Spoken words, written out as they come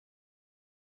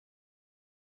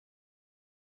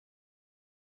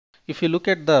If you look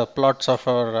at the plots of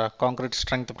our concrete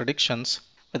strength predictions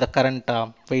with the current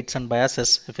weights and biases,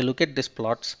 if you look at these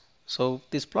plots, so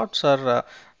these plots are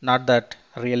not that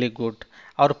really good.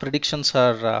 Our predictions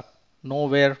are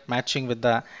nowhere matching with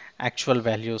the actual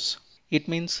values. It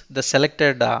means the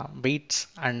selected weights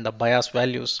and the bias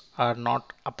values are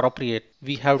not appropriate.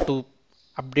 We have to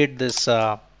update this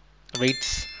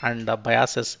weights and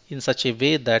biases in such a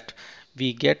way that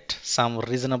we get some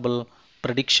reasonable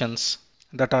predictions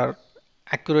that are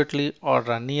accurately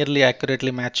or nearly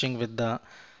accurately matching with the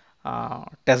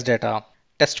test data.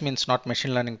 Test means not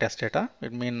machine learning test data,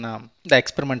 it means the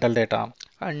experimental data.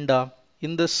 And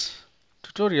in this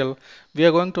tutorial, we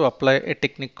are going to apply a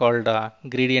technique called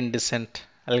gradient descent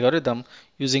algorithm,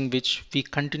 using which we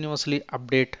continuously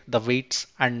update the weights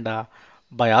and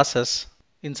biases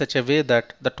in such a way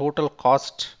that the total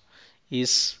cost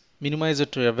is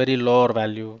minimized to a very lower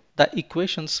value. The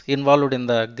equations involved in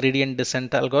the gradient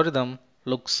descent algorithm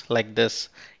looks like this.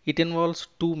 It involves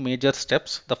two major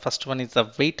steps. The first one is the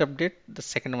weight update, the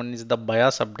second one is the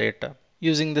bias update.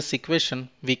 Using this equation,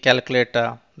 we calculate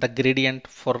the gradient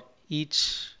for each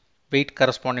weight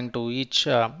corresponding to each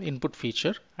input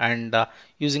feature, and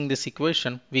using this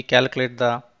equation, we calculate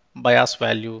the bias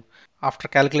value. After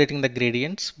calculating the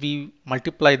gradients, we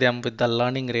multiply them with the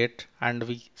learning rate and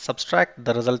we subtract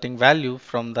the resulting value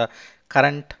from the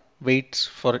current weights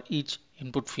for each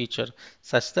input feature,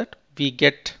 such that we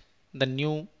get the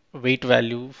new weight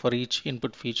value for each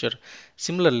input feature.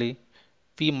 Similarly,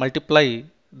 we multiply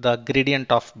the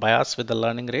gradient of bias with the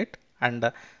learning rate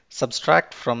and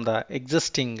subtract from the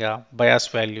existing bias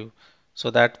value,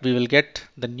 so that we will get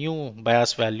the new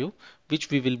bias value which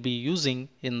we will be using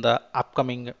in the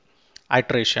upcoming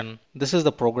iteration. This is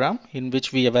the program in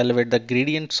which we evaluate the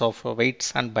gradients of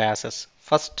weights and biases.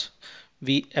 First,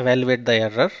 we evaluate the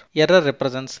error. Error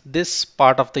represents this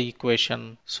part of the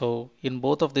equation. So in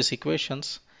both of these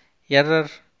equations, error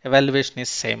evaluation is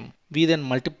same. We then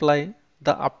multiply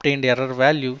the obtained error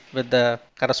value with the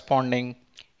corresponding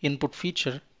input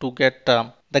feature to get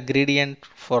the gradient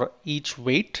for each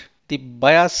weight. The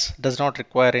bias does not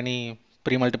require any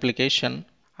pre-multiplication.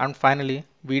 And finally,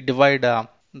 we divide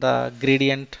the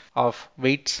gradient of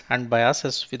weights and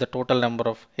biases with the total number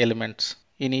of elements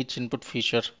in each input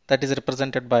feature, that is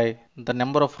represented by the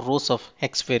number of rows of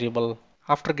x variable.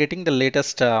 After getting the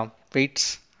latest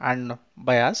weights and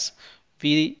bias,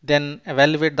 we then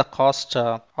evaluate the cost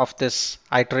of this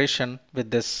iteration with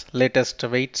this latest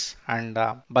weights and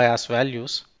bias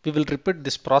values. We will repeat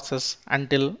this process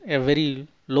until a very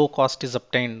low cost is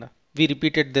obtained. We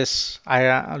repeated this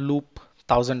loop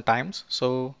 1000 times.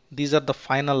 So these are the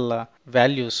final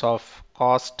values of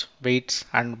cost, weights,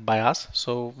 and bias.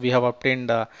 So we have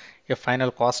obtained a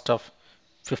final cost of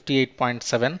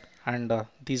 58.7, and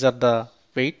these are the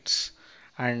weights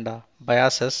and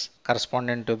biases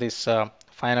corresponding to this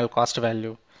final cost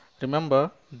value.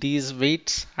 Remember, these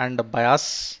weights and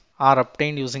bias are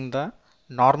obtained using the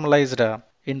normalized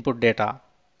input data,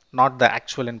 not the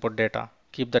actual input data.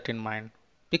 Keep that in mind,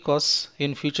 because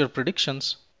in future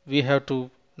predictions we have to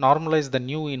normalize the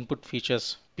new input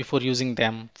features before using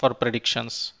them for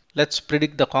predictions. Let's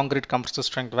predict the concrete compressive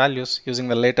strength values using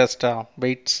the latest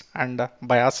weights and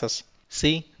biases.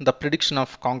 See, the prediction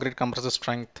of concrete compressive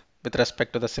strength with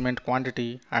respect to the cement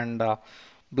quantity and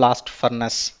blast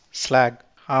furnace slag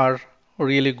are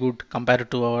really good compared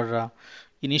to our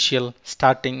initial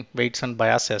starting weights and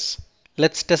biases.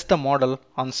 Let's test the model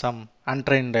on some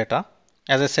untrained data.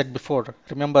 As I said before,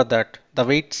 remember that the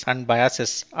weights and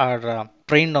biases are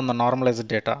trained on the normalized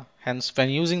data. Hence, when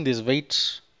using these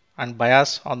weights and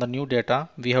bias on the new data,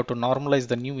 we have to normalize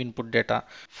the new input data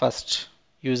first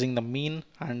using the mean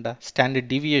and standard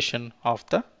deviation of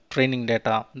the training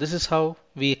data. This is how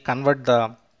we convert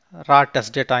the raw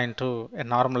test data into a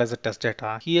normalized test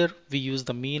data. Here we use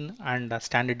the mean and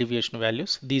standard deviation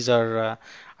values. These are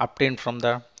obtained from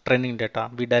the training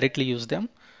data. We directly use them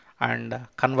and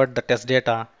convert the test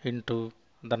data into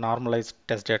the normalized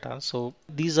test data. So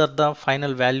these are the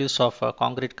final values of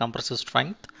concrete compressive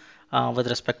strength with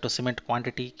respect to cement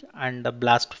quantity and the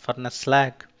blast furnace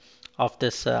slag of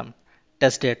this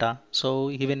test data. So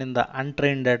even in the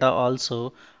untrained data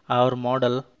also our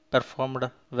model performed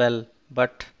well,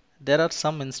 but there are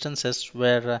some instances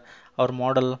where our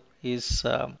model is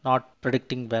not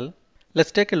predicting well.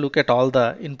 Let's take a look at all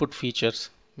the input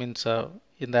features. Means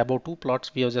in the above two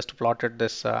plots, we have just plotted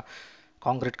this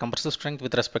concrete compressive strength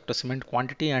with respect to cement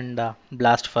quantity and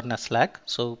blast furnace slag.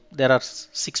 So there are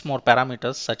six more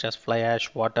parameters such as fly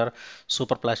ash, water,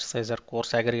 super plasticizer,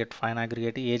 coarse aggregate, fine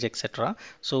aggregate, age, etc.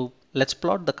 So let's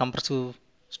plot the compressive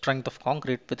strength of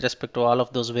concrete with respect to all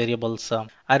of those variables.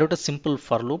 I wrote a simple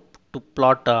for loop to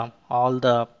plot all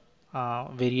the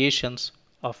variations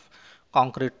of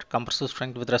concrete compressive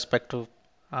strength with respect to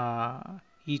uh,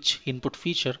 each input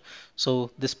feature.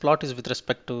 So this plot is with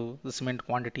respect to the cement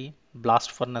quantity,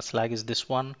 blast furnace slag is this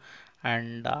one,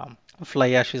 and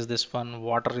fly ash is this one,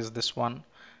 water is this one,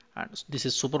 and this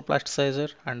is super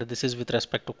plasticizer, and this is with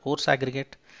respect to coarse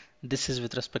aggregate, this is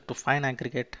with respect to fine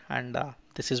aggregate, and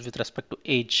this is with respect to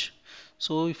age.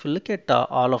 So if you look at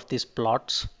all of these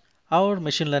plots, our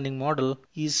machine learning model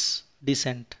is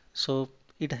decent. So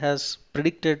it has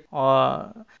predicted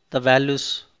the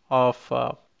values of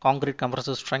concrete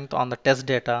compressive strength on the test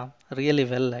data really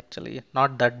well, actually,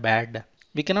 not that bad.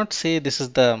 We cannot say this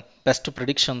is the best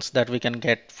predictions that we can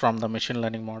get from the machine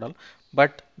learning model,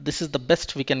 but this is the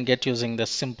best we can get using the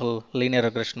simple linear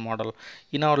regression model.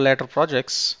 In our later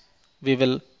projects, we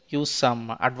will use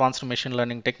some advanced machine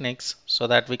learning techniques so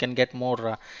that we can get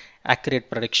more accurate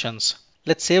predictions.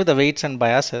 Let's save the weights and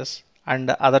biases and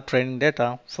other training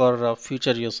data for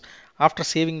future use. After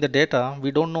saving the data, we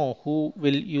don't know who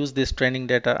will use this training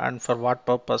data and for what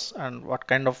purpose and what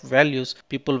kind of values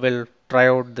people will try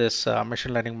out this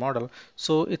machine learning model.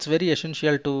 So it's very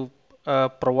essential to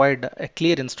provide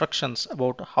clear instructions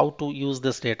about how to use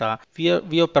this data.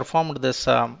 We have performed this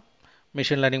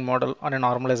machine learning model on a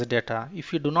normalized data.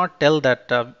 If you do not tell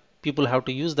that people have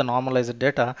to use the normalized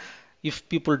data, if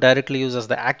people directly use as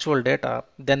the actual data,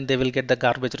 then they will get the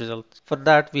garbage results. For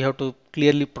that, we have to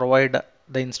clearly provide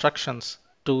the instructions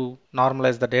to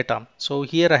normalize the data. So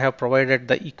here I have provided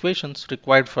the equations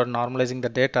required for normalizing the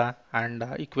data and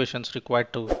equations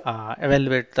required to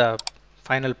evaluate the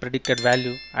final predicted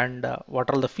value and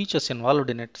what are the features involved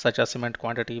in it, such as cement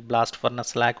quantity, blast furnace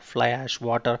slag, fly ash,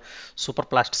 water,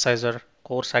 superplasticizer,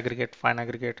 coarse aggregate, fine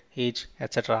aggregate, age,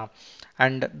 etc.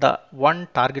 And the one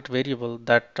target variable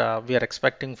that we are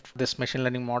expecting this machine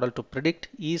learning model to predict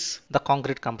is the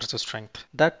concrete compressive strength.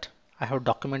 That I have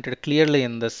documented clearly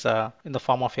in this in the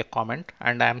form of a comment,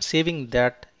 and I am saving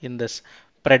that in this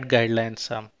PRED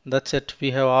guidelines. That's it. We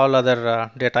have all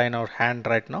other data in our hand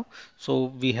right now.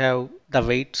 So we have the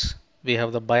weights, we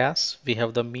have the bias, we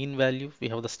have the mean value, we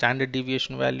have the standard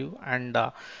deviation value, and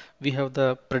we have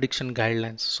the prediction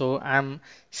guidelines. So I'm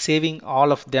saving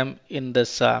all of them in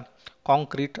this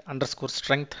concrete underscore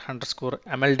strength underscore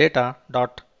ml data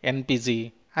dot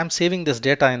npz. I'm saving this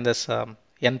data in this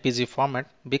npz format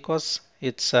because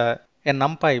it's a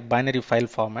NumPy binary file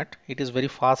format. It is very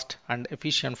fast and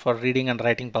efficient for reading and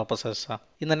writing purposes.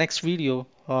 In the next video,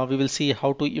 we will see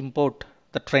how to import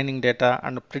the training data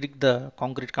and predict the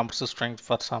concrete compressive strength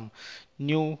for some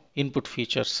new input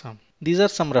features. These are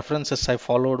some references I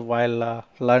followed while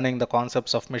learning the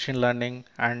concepts of machine learning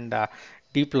and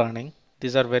deep learning.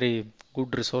 These are very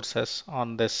good resources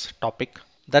on this topic.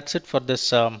 That's it for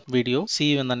this video.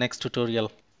 See you in the next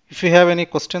tutorial. If you have any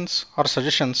questions or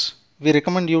suggestions, we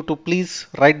recommend you to please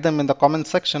write them in the comment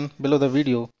section below the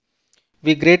video.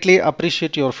 We greatly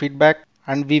appreciate your feedback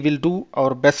and we will do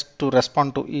our best to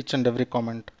respond to each and every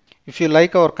comment. If you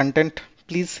like our content,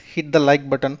 please hit the like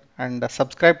button and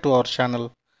subscribe to our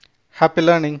channel. Happy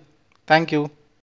learning. Thank you.